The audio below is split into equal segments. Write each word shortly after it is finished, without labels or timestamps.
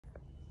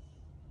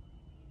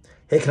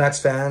Hey Canucks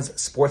fans,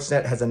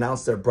 Sportsnet has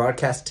announced their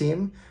broadcast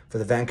team for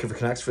the Vancouver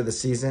Canucks for the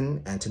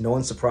season, and to no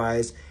one's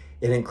surprise,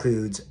 it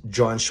includes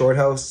John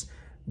Shorthouse,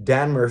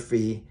 Dan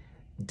Murphy,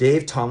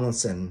 Dave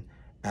Tomlinson,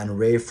 and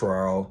Ray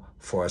Ferraro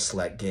for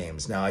select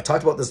games. Now, I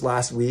talked about this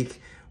last week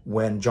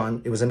when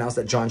it was announced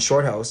that John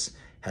Shorthouse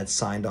had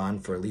signed on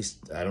for at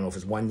least, I don't know if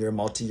it's 1 year,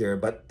 multi-year,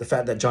 but the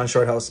fact that John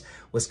Shorthouse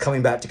was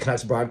coming back to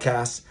Canucks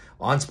broadcast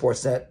on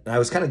Sportsnet, and I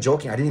was kind of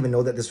joking, I didn't even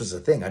know that this was a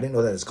thing. I didn't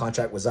know that his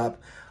contract was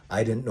up.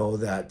 I didn't know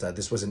that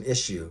this was an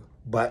issue,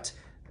 but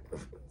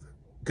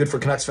good for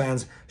Canucks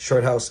fans.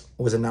 Shorthouse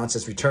was announced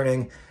as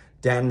returning.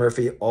 Dan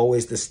Murphy,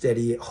 always the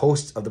steady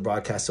host of the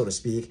broadcast, so to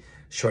speak.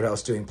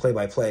 Shorthouse doing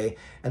play-by-play.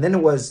 And then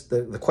it was,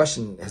 the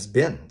question has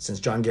been, since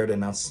John Garrett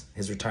announced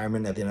his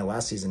retirement at the end of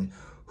last season,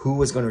 who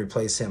was going to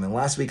replace him? And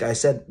last week I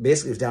said,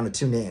 basically it was down to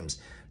two names.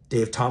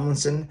 Dave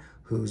Tomlinson,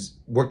 who's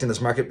worked in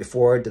this market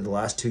before, did the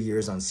last 2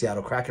 years on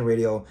Seattle Kraken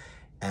radio,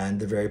 and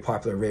the very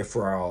popular Ray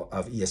Ferraro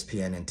of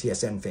ESPN and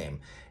TSN fame.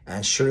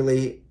 And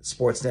surely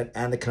Sportsnet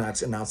and the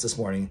Canucks announced this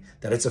morning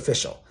that it's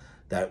official,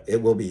 that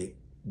it will be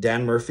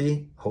Dan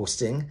Murphy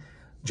hosting,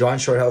 John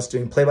Shorthouse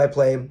doing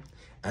play-by-play,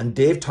 and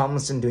Dave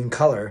Tomlinson doing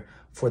color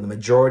for the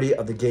majority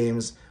of the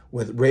games,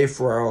 with Ray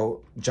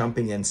Ferraro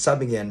jumping in,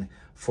 subbing in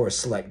for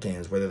select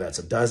games, whether that's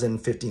a dozen,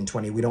 15,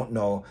 20, we don't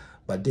know,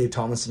 but Dave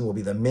Tomlinson will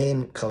be the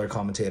main color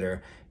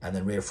commentator, and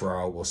then Ray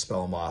Ferraro will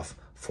spell him off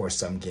for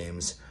some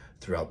games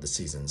throughout the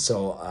season.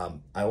 So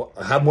I'll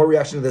have more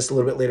reaction to this a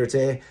little bit later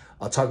today.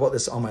 I'll talk about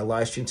this on my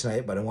live stream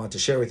tonight, but I wanted to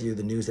share with you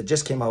the news that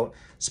just came out.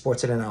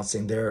 Sportsnet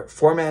announcing their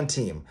four-man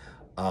team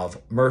of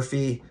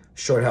Murphy,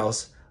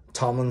 Shorthouse,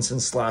 Tomlinson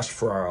 /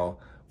 Ferraro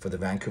for the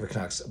Vancouver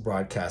Canucks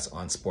broadcast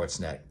on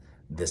Sportsnet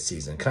this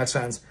season. Canucks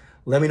fans,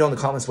 let me know in the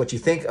comments what you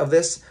think of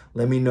this.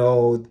 Let me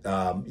know,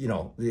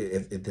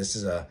 if this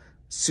is a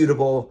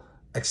suitable,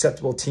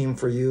 acceptable team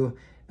for you,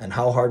 and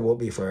how hard will it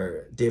be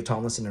for Dave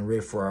Tomlinson and Ray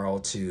Ferraro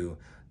to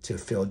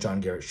fill John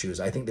Garrett's shoes.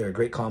 I think they're a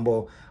great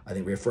combo. I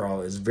think Ray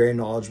Ferraro is very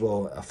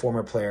knowledgeable, a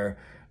former player,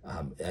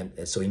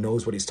 and so he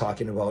knows what he's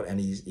talking about, and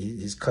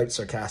he's quite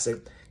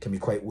sarcastic, can be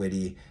quite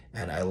witty,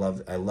 and I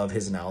love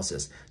his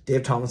analysis.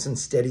 Dave Tomlinson,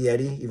 steady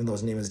Eddie, even though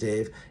his name is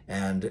Dave,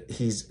 and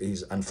he's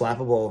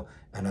unflappable,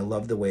 and I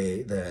love the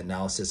way the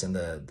analysis and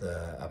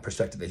the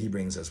perspective that he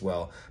brings as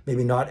well.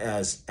 Maybe not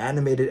as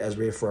animated as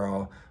Ray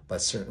Ferraro,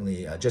 but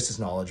certainly just as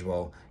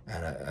knowledgeable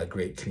and a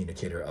great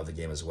communicator of the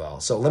game as well.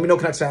 So let me know,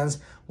 Canucks fans,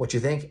 what you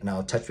think, and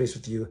I'll touch base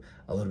with you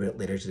a little bit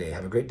later today.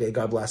 Have a great day.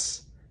 God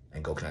bless,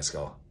 and go Canucks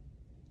go.